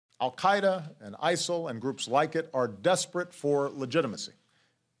Al-Qaeda and ISIL and groups like it are desperate for legitimacy.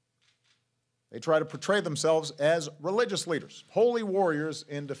 They try to portray themselves as religious leaders, holy warriors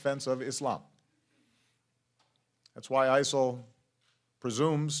in defense of Islam. That's why ISIL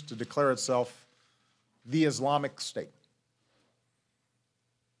presumes to declare itself the Islamic State.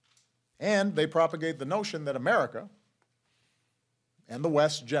 And they propagate the notion that America, and the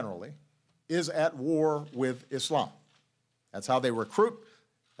West generally, is at war with Islam. That's how they recruit.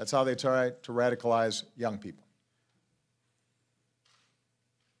 That's how they try to radicalize young people.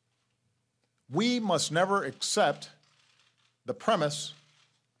 We must never accept the premise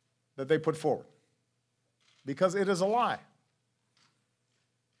that they put forward, because it is a lie.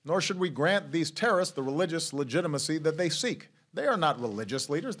 Nor should we grant these terrorists the religious legitimacy that they seek. They are not religious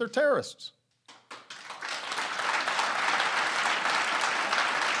leaders, they're terrorists.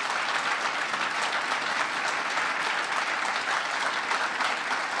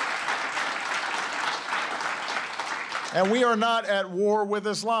 And we are not at war with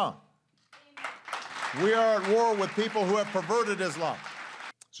Islam. We are at war with people who have perverted Islam.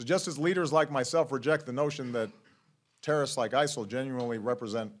 So just as leaders like myself reject the notion that terrorists like ISIL genuinely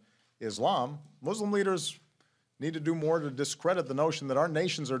represent Islam, Muslim leaders need to do more to discredit the notion that our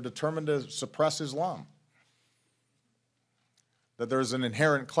nations are determined to suppress Islam, that there is an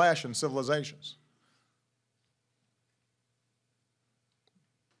inherent clash in civilizations.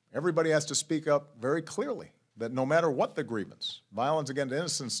 Everybody has to speak up very clearly that no matter what the grievance, violence against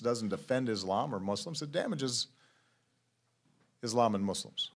innocence doesn't defend Islam or Muslims, it damages Islam and Muslims.